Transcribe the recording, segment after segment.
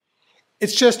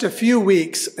It's just a few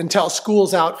weeks until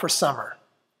school's out for summer.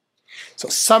 So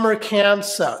summer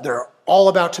camps, they're all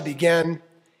about to begin.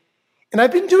 And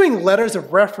I've been doing letters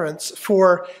of reference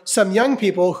for some young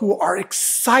people who are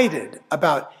excited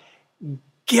about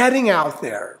getting out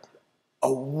there,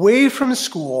 away from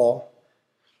school,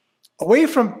 away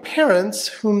from parents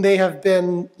whom they have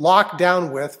been locked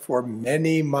down with for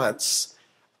many months.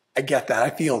 I get that,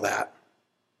 I feel that.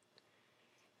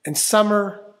 And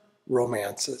summer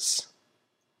romances.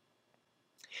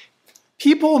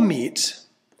 People meet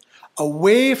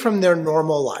away from their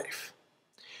normal life,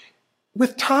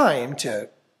 with time to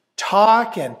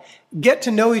talk and get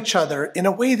to know each other in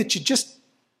a way that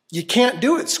you can't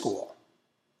do at school.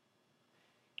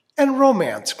 And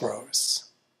romance grows.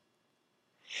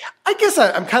 I guess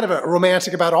I'm kind of a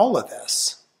romantic about all of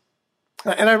this.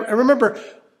 And I remember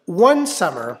one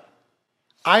summer,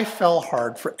 I fell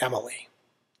hard for Emily.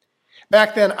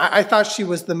 Back then, I thought she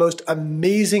was the most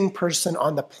amazing person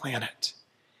on the planet.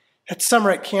 At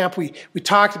summer at camp, we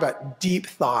talked about deep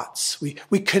thoughts.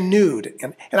 We canoed,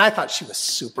 and I thought she was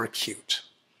super cute.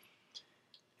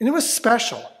 And it was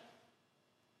special.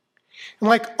 And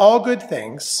like all good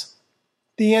things,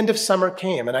 the end of summer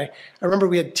came, and I remember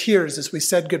we had tears as we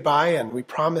said goodbye, and we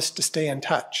promised to stay in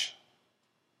touch.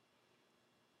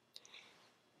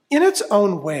 In its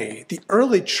own way, the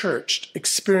early church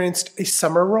experienced a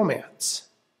summer romance.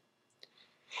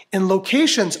 In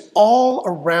locations all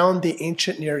around the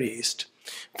ancient Near East,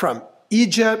 from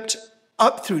Egypt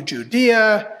up through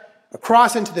Judea,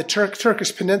 across into the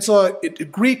Turkish peninsula,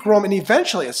 Greek Rome, and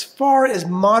eventually as far as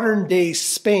modern-day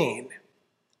Spain,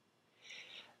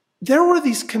 there were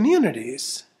these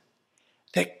communities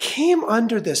that came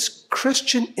under this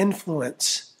Christian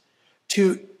influence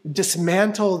to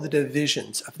dismantle the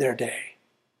divisions of their day.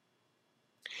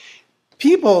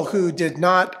 People who did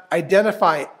not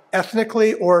identify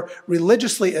ethnically or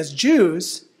religiously as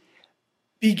Jews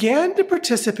began to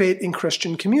participate in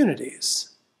Christian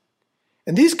communities.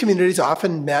 And these communities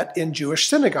often met in Jewish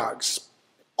synagogues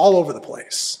all over the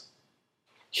place.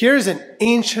 Here's an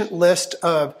ancient list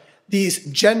of these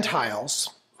Gentiles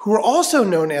who were also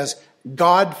known as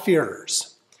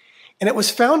God-fearers. And it was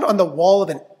found on the wall of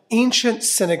an ancient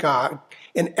synagogue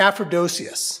in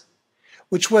Aphrodisias,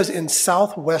 which was in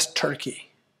southwest Turkey.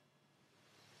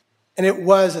 And it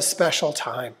was a special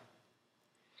time.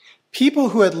 People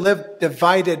who had lived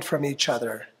divided from each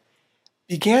other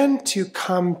began to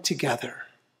come together,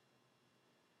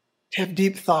 to have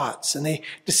deep thoughts, and they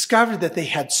discovered that they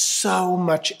had so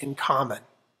much in common.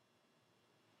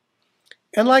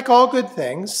 And like all good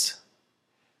things,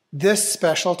 this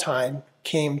special time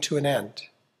came to an end.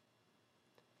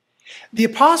 The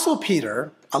Apostle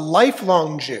Peter, a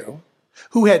lifelong Jew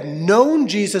who had known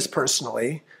Jesus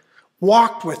personally,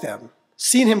 walked with him,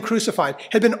 seen him crucified,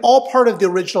 had been all part of the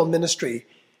original ministry.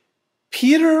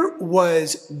 Peter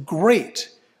was great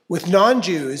with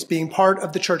non-Jews being part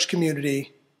of the church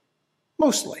community,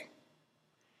 mostly,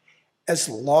 as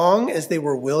long as they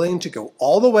were willing to go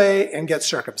all the way and get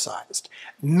circumcised.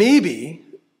 Maybe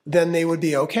then they would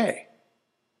be okay.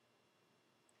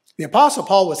 The Apostle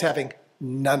Paul was having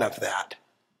none of that.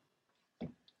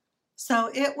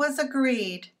 So it was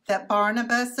agreed that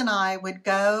Barnabas and I would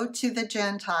go to the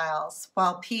Gentiles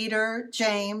while Peter,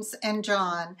 James, and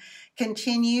John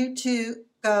continued to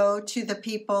go to the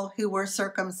people who were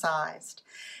circumcised.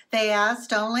 They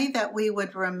asked only that we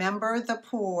would remember the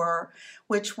poor,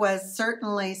 which was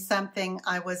certainly something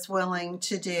I was willing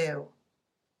to do.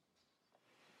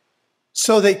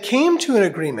 So they came to an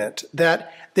agreement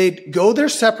that they'd go their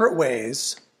separate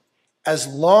ways as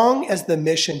long as the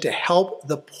mission to help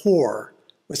the poor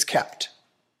was kept.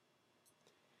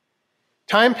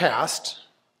 Time passed,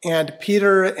 and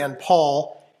Peter and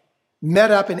Paul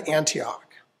met up in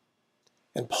Antioch.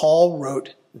 And Paul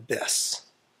wrote this: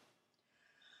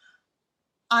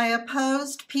 I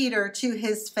opposed Peter to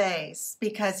his face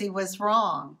because he was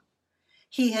wrong.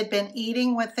 He had been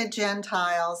eating with the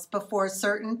Gentiles before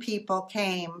certain people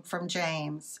came from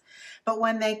James. But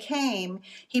when they came,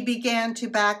 he began to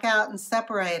back out and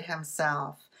separate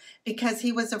himself because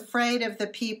he was afraid of the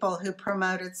people who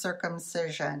promoted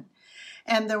circumcision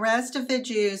and the rest of the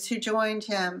Jews who joined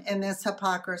him in this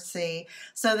hypocrisy,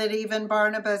 so that even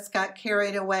Barnabas got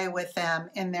carried away with them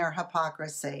in their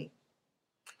hypocrisy.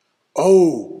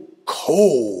 Oh,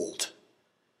 cold.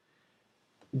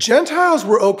 Gentiles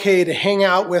were okay to hang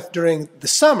out with during the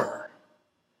summer,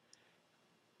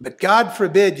 but God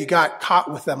forbid you got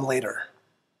caught with them later.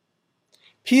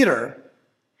 Peter,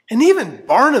 and even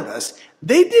Barnabas,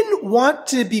 they didn't want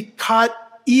to be caught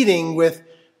eating with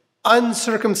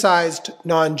uncircumcised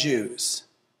non-Jews.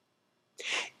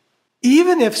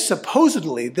 Even if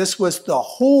supposedly this was the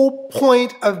whole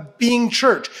point of being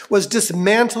church, was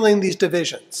dismantling these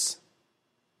divisions.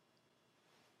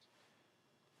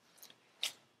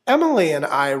 Emily and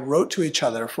I wrote to each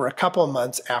other for a couple of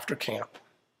months after camp.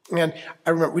 And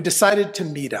I remember we decided to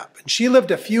meet up. And she lived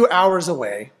a few hours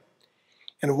away.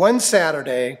 And one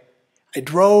Saturday, I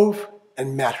drove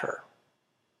and met her.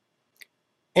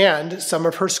 And some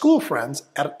of her school friends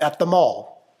at the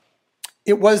mall.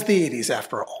 It was the 80s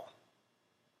after all.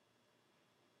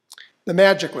 The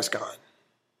magic was gone.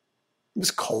 It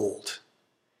was cold.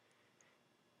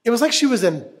 It was like she was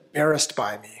embarrassed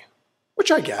by me,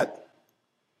 which I get.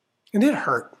 And it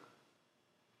hurt.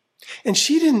 And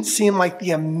she didn't seem like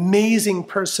the amazing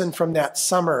person from that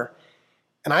summer,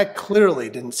 and I clearly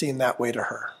didn't seem that way to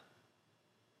her.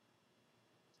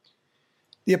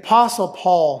 The Apostle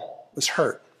Paul was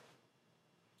hurt.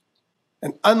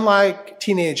 And unlike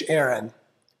teenage Aaron,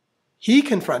 he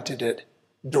confronted it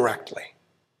directly.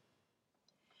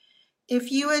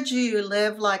 If you, a Jew,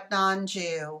 live like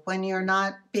non-Jew when you're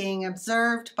not being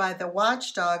observed by the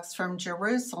watchdogs from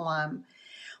Jerusalem,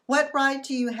 what right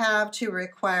do you have to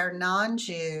require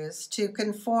non-Jews to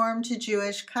conform to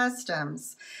Jewish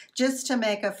customs just to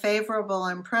make a favorable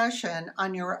impression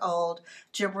on your old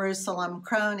Jerusalem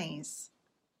cronies?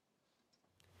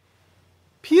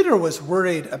 Peter was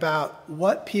worried about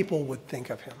what people would think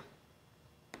of him.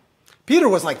 Peter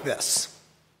was like this.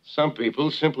 Some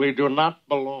people simply do not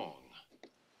belong.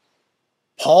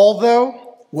 Paul,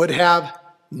 though, would have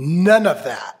none of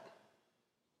that.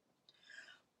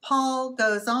 Paul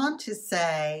goes on to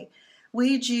say,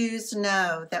 we Jews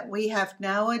know that we have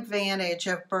no advantage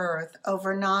of birth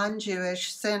over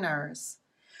non-Jewish sinners.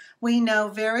 We know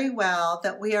very well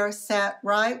that we are set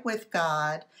right with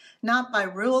God, not by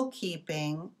rule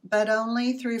keeping, but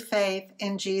only through faith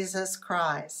in Jesus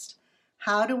Christ.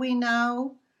 How do we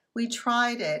know? We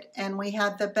tried it, and we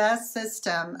had the best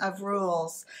system of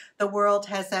rules the world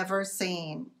has ever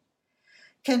seen.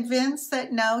 Convinced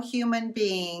that no human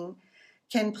being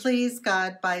can please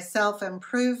God by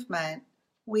self-improvement,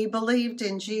 we believed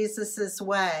in Jesus'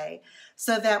 way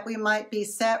so that we might be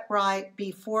set right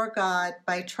before God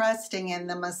by trusting in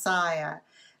the Messiah,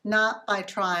 not by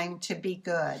trying to be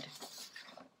good.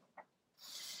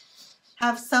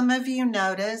 Have some of you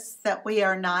noticed that we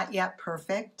are not yet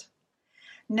perfect?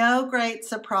 No great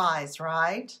surprise,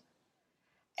 right?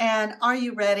 And are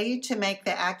you ready to make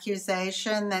the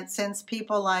accusation that since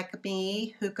people like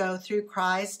me who go through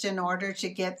Christ in order to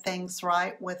get things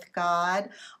right with God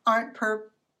aren't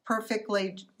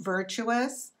perfectly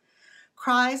virtuous,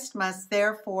 Christ must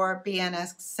therefore be an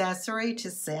accessory to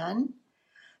sin?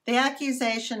 The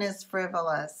accusation is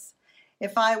frivolous.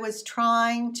 If I was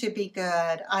trying to be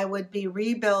good, I would be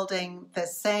rebuilding the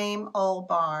same old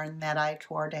barn that I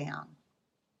tore down.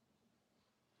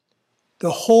 The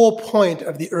whole point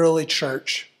of the early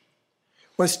church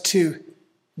was to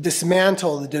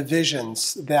dismantle the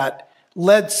divisions that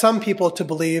led some people to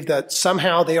believe that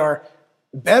somehow they are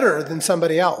better than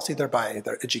somebody else, either by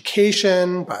their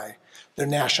education, by their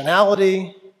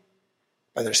nationality,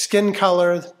 by their skin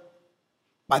color,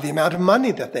 by the amount of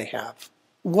money that they have,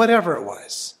 whatever it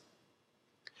was.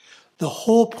 The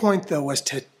whole point, though, was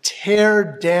to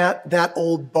tear that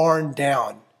old barn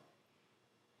down.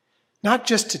 Not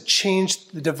just to change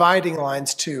the dividing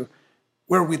lines to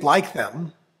where we'd like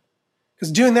them,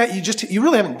 because doing that, you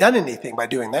really haven't done anything by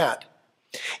doing that.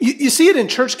 You see it in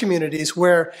church communities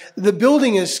where the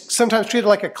building is sometimes treated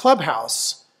like a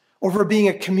clubhouse over being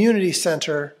a community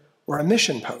center or a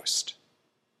mission post.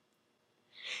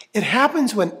 It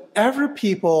happens whenever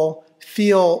people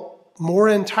feel more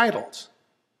entitled,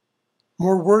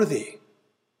 more worthy,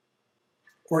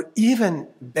 or even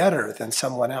better than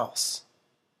someone else.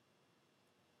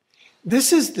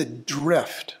 This is the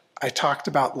drift I talked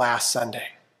about last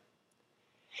Sunday.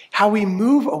 How we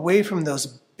move away from those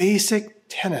basic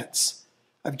tenets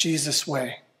of Jesus'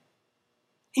 way.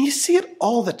 And you see it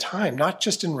all the time, not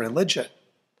just in religion.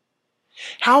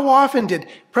 How often did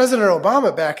President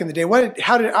Obama back in the day,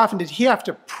 how often did he have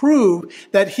to prove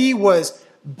that he was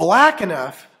black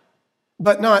enough,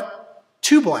 but not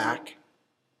too black,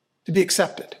 to be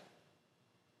accepted?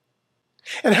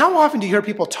 And how often do you hear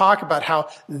people talk about how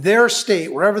their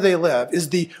state, wherever they live, is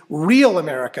the real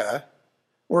America,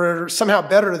 or somehow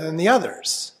better than the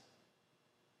others?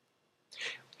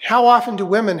 How often do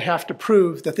women have to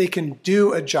prove that they can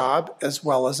do a job as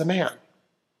well as a man?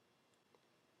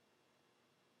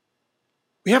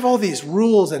 We have all these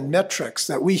rules and metrics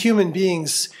that we human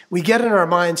beings, we get in our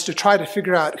minds to try to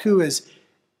figure out who is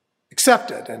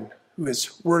accepted and who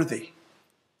is worthy.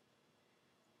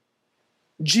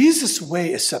 Jesus'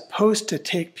 way is supposed to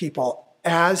take people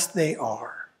as they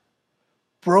are,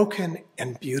 broken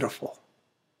and beautiful.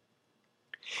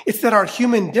 It's that our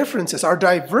human differences, our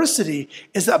diversity,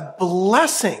 is a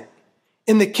blessing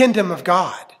in the kingdom of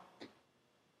God.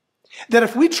 That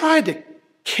if we try to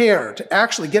care, to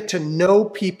actually get to know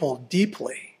people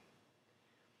deeply,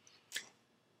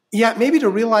 yet maybe to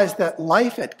realize that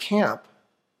life at camp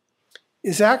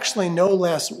is actually no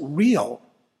less real,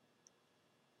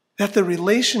 that the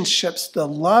relationships, the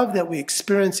love that we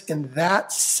experience in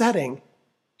that setting,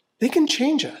 they can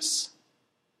change us.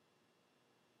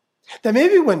 That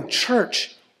maybe when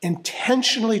church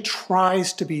intentionally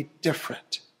tries to be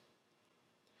different,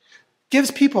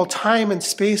 gives people time and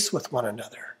space with one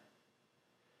another,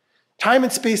 time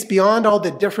and space beyond all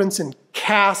the difference in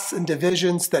castes and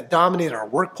divisions that dominate our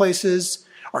workplaces,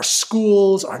 our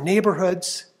schools, our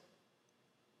neighborhoods.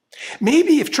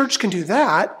 Maybe if church can do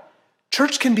that,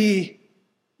 church can be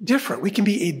different. We can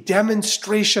be a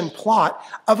demonstration plot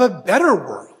of a better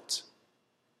world.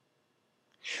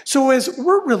 So as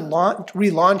we're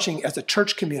relaunching as a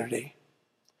church community,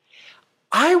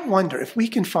 I wonder if we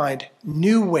can find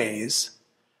new ways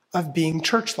of being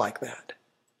church like that.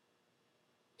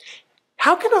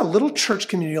 How can a little church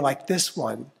community like this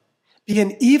one be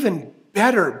an even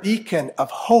better beacon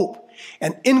of hope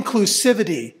and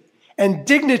inclusivity and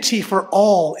dignity for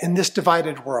all in this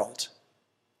divided world?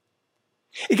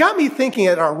 It got me thinking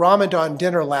at our Ramadan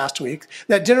dinner last week,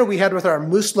 that dinner we had with our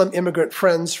Muslim immigrant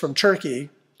friends from Turkey,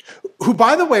 who,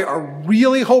 by the way, are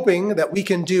really hoping that we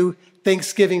can do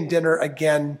Thanksgiving dinner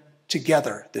again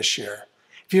together this year.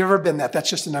 If you've ever been there, that's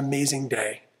just an amazing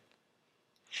day.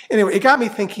 Anyway, it got me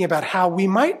thinking about how we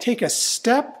might take a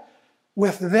step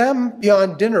with them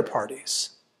beyond dinner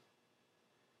parties.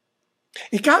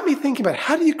 It got me thinking about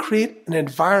how do you create an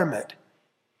environment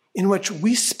in which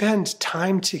we spend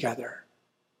time together,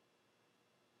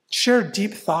 share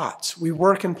deep thoughts, we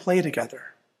work and play together.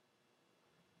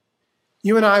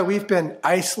 You and I, we've been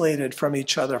isolated from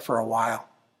each other for a while.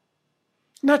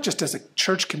 Not just as a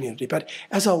church community, but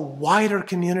as a wider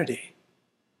community.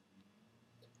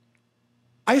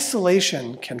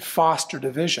 Isolation can foster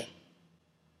division,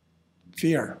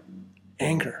 fear,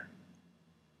 anger.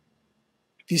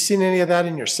 Have you seen any of that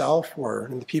in yourself or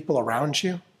in the people around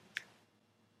you?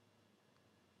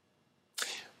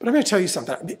 But I'm going to tell you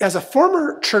something. As a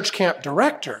former church camp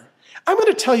director, I'm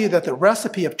going to tell you that the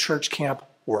recipe of church camp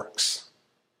works.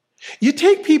 You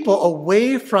take people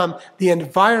away from the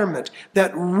environment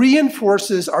that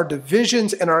reinforces our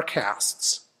divisions and our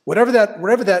castes, whatever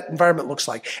that environment looks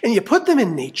like, and you put them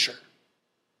in nature.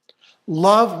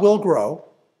 Love will grow,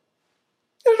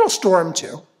 and it'll storm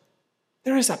too.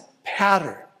 There is a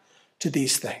pattern to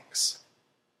these things.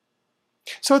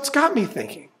 So it's got me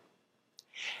thinking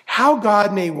how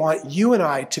God may want you and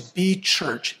I to be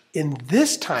church in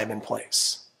this time and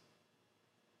place.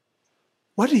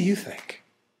 What do you think?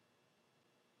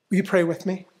 Will you pray with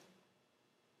me?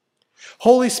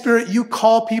 Holy Spirit, you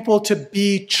call people to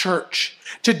be church,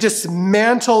 to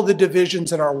dismantle the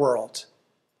divisions in our world.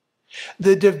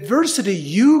 The diversity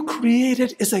you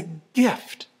created is a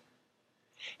gift.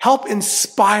 Help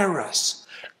inspire us.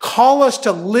 Call us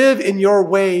to live in your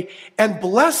way and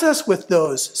bless us with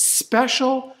those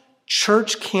special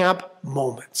church camp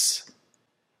moments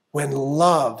when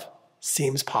love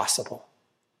seems possible.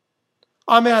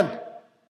 Amen.